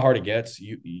 no matter how hard it gets,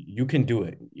 you can do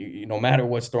it. No matter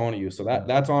what's thrown at you. So Yeah.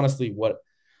 that's honestly what.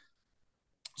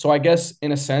 So I guess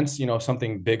in a sense,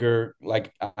 something bigger.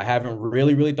 Like I haven't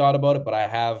really thought about it, but I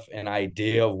have an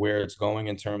idea of where it's going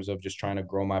in terms of just trying to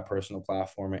grow my personal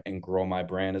platform and grow my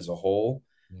brand as a whole.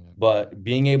 Yeah. But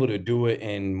being able to do it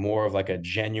in more of like a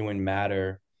genuine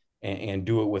matter and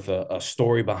do it with a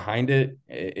story behind it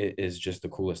is just the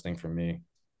coolest thing for me.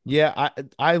 Yeah,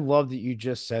 I love that you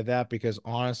just said that because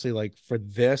honestly, like for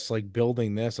this, like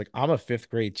building this, like I'm a fifth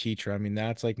grade teacher. I mean,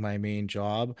 that's like my main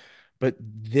job. but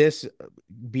this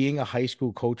being a high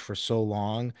school coach for so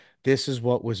long, this is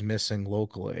what was missing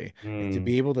locally. To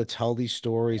be Mm, able to tell these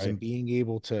stories right. and being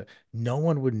able to, no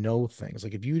one would know things.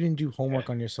 Like if you didn't do Yeah. homework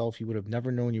on yourself, you would have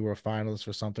never known you were a finalist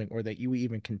for something or that you were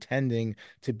even contending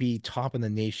to be top in the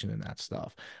nation in that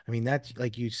stuff. I mean, that's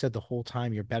like you said the whole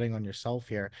time you're betting on yourself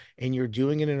here and you're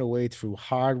doing it in a way through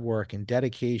hard work and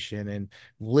dedication and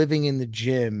living in the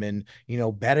gym and,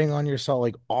 betting on yourself,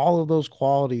 like all of those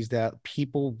qualities that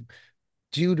people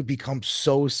do to become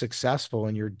so successful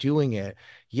and you're doing it.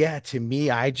 Yeah, to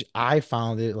me, I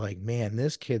found it like, man,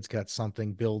 this kid's got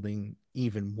something building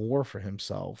even more for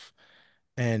himself.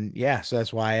 And yeah, so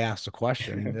that's why I asked the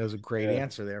question. I mean, there was a great Yeah.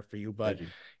 answer there for you, but Thank you.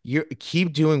 you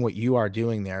keep doing what you are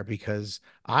doing there because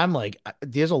I'm like,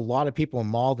 there's a lot of people in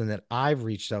Malden that I've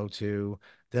reached out to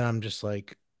that I'm just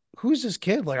like, who's this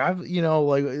kid? Like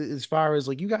like as far as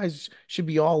like you guys should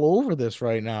be all over this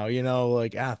right now,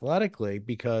 like athletically,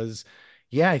 because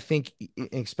yeah, I think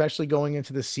especially going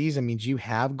into the season, I mean, do you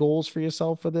have goals for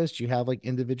yourself for this? Do you have like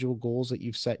individual goals that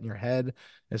you've set in your head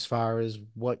as far as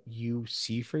what you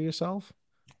see for yourself?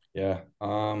 Yeah.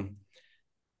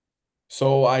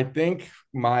 So I think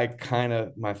my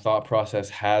thought process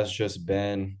has just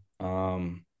been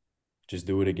just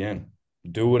do it again.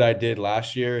 Do what I did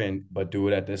last year and but do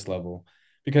it at this level.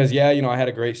 Because yeah, I had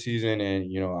a great season and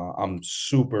I'm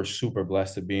super, super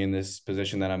blessed to be in this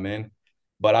position that I'm in.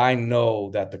 But I know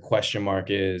that the question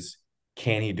mark is,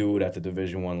 can he do it at the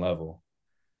Division 1 level?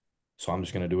 So I'm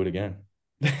just gonna do it again.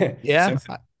 Yeah,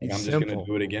 Simple. Like it's I'm just gonna simple.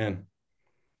 do it again.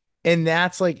 And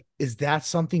that's like, is that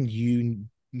something you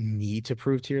need to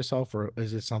prove to yourself, or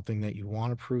is it something that you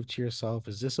want to prove to yourself?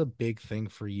 Is this a big thing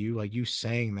for you? Like you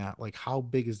saying that, like how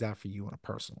big is that for you on a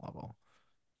personal level?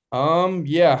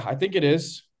 Yeah, I think it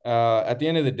is. At the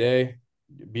end of the day,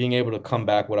 being able to come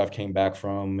back what I've came back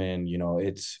from, and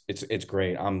it's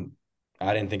great.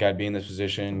 I didn't think I'd be in this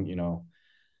position,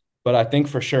 but I think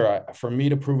for sure, for me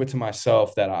to prove it to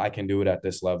myself that I can do it at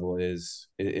this level is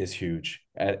huge.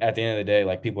 At the end of the day,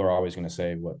 like people are always going to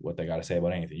say what they got to say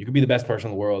about anything. You could be the best person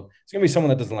in the world. It's going to be someone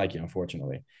that doesn't like you,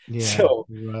 unfortunately. Yeah, So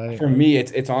right. for me,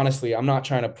 it's honestly, I'm not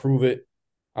trying to prove it.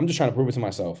 I'm just trying to prove it to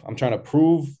myself. I'm trying to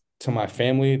prove to my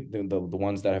family, the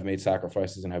ones that have made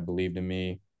sacrifices and have believed in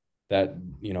me, that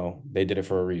they did it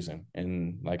for a reason.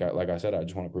 And like I said, I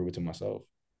just want to prove it to myself.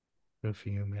 Good for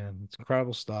you, man. It's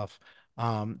incredible stuff.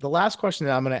 The last question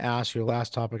that I'm going to ask you,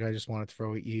 last topic I just want to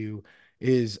throw at you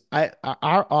is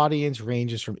our audience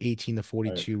ranges from 18 to Right.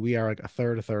 42. We are like a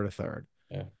third, a third, a third.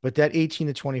 Yeah. But that 18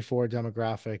 to 24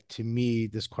 demographic, to me,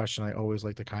 this question I always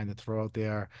like to kind of throw out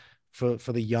there for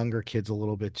the younger kids a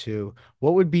little bit too.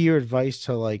 What would be your advice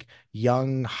to like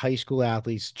young high school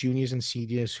athletes, juniors and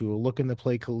seniors who are looking to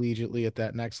play collegiately at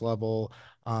that next level?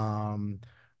 Um,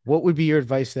 what would be your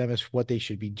advice to them as what they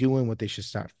should be doing, what they should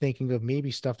start thinking of,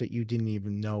 maybe stuff that you didn't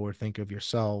even know or think of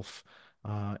yourself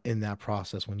in that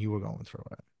process when you were going through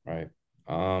it? Right.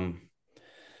 Um,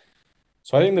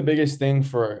 So I think the biggest thing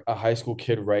for a high school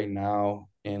kid right now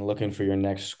and looking for your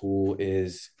next school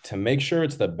is to make sure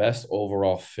it's the best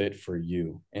overall fit for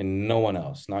you and no one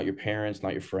else, not your parents,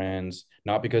 not your friends,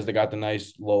 not because they got the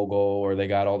nice logo or they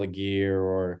got all the gear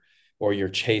or you're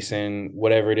chasing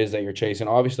whatever it is that you're chasing.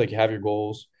 Obviously, like you have your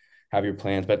goals, have your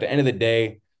plans, but at the end of the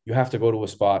day, you have to go to a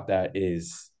spot that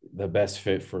is the best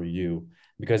fit for you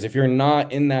because if you're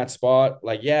not in that spot,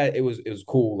 like yeah, it was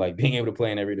cool, like being able to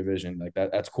play in every division, like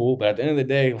that's cool. But at the end of the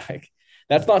day, like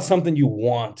that's not something you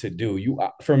want to do.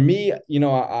 For me,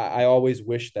 I always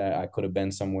wish that I could have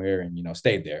been somewhere and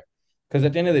stayed there, because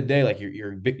at the end of the day, like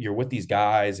you're with these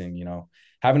guys and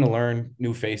having to learn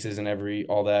new faces and every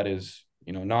all that is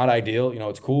not ideal.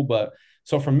 It's cool, but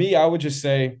so for me, I would just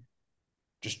say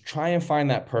just try and find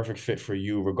that perfect fit for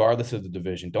you, regardless of the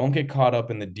division. Don't get caught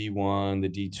up in the D1, the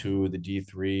D2, the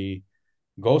D3.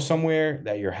 Go somewhere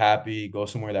that you're happy, go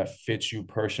somewhere that fits you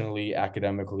personally,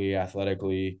 academically,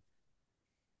 athletically,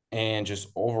 and just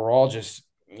overall, just,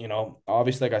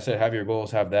 obviously, like I said, have your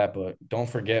goals, have that, but don't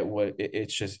forget we're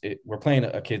playing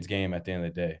a kid's game at the end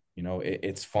of the day.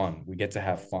 It's fun. We get to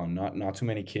have fun. Not too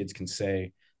many kids can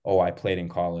say, oh, I played in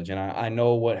college. And I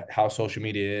know how social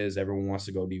media is. Everyone wants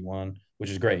to go D1, which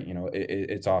is great.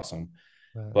 It's awesome.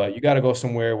 Right. But you got to go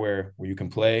somewhere where you can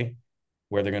play,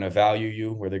 where they're going to value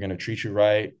you, where they're going to treat you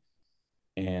right.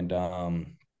 And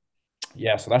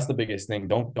yeah, so that's the biggest thing.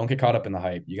 Don't get caught up in the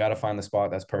hype. You got to find the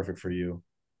spot that's perfect for you.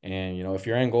 And if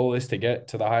your end goal is to get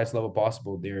to the highest level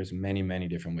possible, there's many, many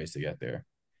different ways to get there.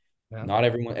 Yeah. Not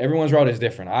everyone's route is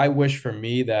different. I wish for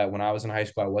me that when I was in high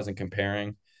school, I wasn't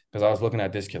comparing because I was looking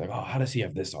at this kid like, oh, how does he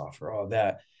have this offer? Oh,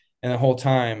 that. And the whole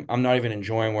time, I'm not even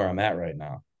enjoying where I'm at right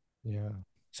now. Yeah.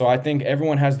 So I think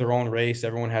everyone has their own race,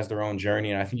 everyone has their own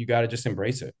journey, and I think you got to just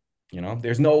embrace it.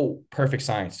 There's no perfect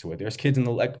science to it. There's kids in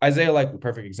the like Isaiah, like the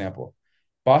perfect example.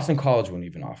 Boston College wouldn't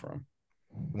even offer him.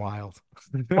 Wild.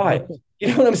 Why? You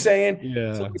know what I'm saying? So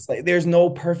Yeah. it's like there's no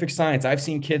perfect science. I've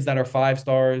seen kids that are 5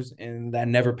 stars and that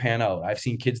never pan out. I've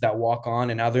seen kids that walk on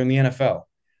and now they're in the NFL.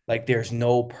 Like there's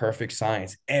no perfect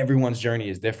science. Everyone's journey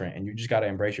is different, and you just got to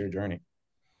embrace your journey.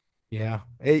 Yeah,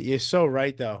 you're so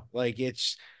right though. Like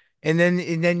it's, and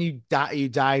then you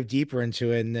dive deeper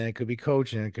into it, and then it could be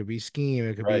coaching, it could be scheme,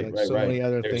 it could be Right, like right, so right. many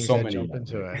other There's things so that many jump out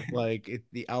into there. it. Like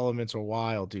the elements are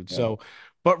wild, dude. Yeah, So,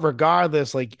 but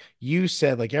regardless, like you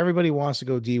said, like everybody wants to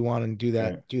go D1 and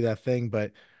right, do that thing,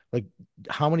 but like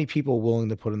how many people are willing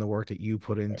to put in the work that you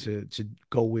put right, into to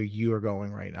go where you are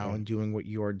going right now right, and doing what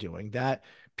you're doing? That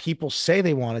people say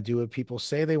they want to do it, people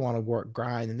say they want to work,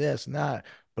 grind, and this and that,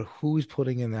 but who's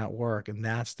putting in that work? And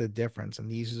that's the difference.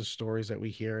 And these are the stories that we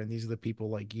hear. And these are the people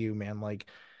like you, man. Like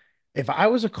if I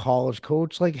was a college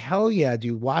coach, like hell yeah,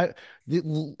 dude. Why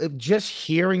just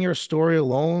hearing your story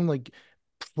alone, like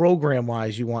program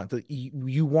wise, you want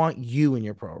you in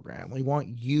your program. We want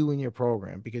you in your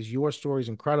program because your story is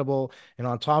incredible. And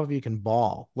on top of it, you can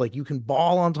ball. Like you can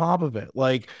ball on top of it.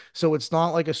 Like, so it's not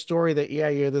like a story that, yeah,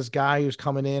 you're this guy who's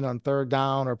coming in on third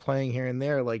down or playing here and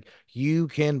there. Like you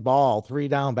can ball 3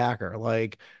 down backer.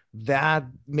 Like that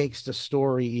makes the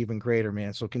story even greater,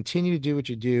 man. So continue to do what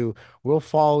you do. We'll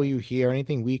follow you here.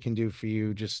 Anything we can do for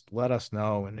you, just let us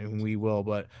know and we will.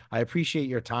 But I appreciate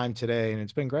your time today, and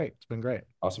it's been great. It's been great.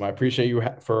 Awesome. I appreciate you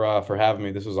for having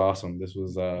me. This was awesome. This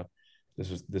was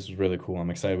really cool.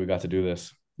 I'm excited we got to do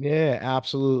this. Yeah,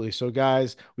 absolutely. So,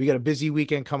 guys, we got a busy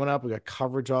weekend coming up. We got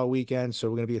coverage all weekend. So,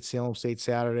 we're going to be at Salem State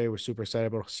Saturday. We're super excited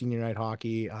about senior night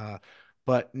hockey.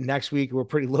 But next week, we're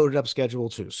pretty loaded up schedule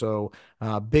too. So,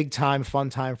 big time, fun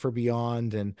time for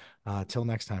Beyond. And till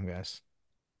next time, guys.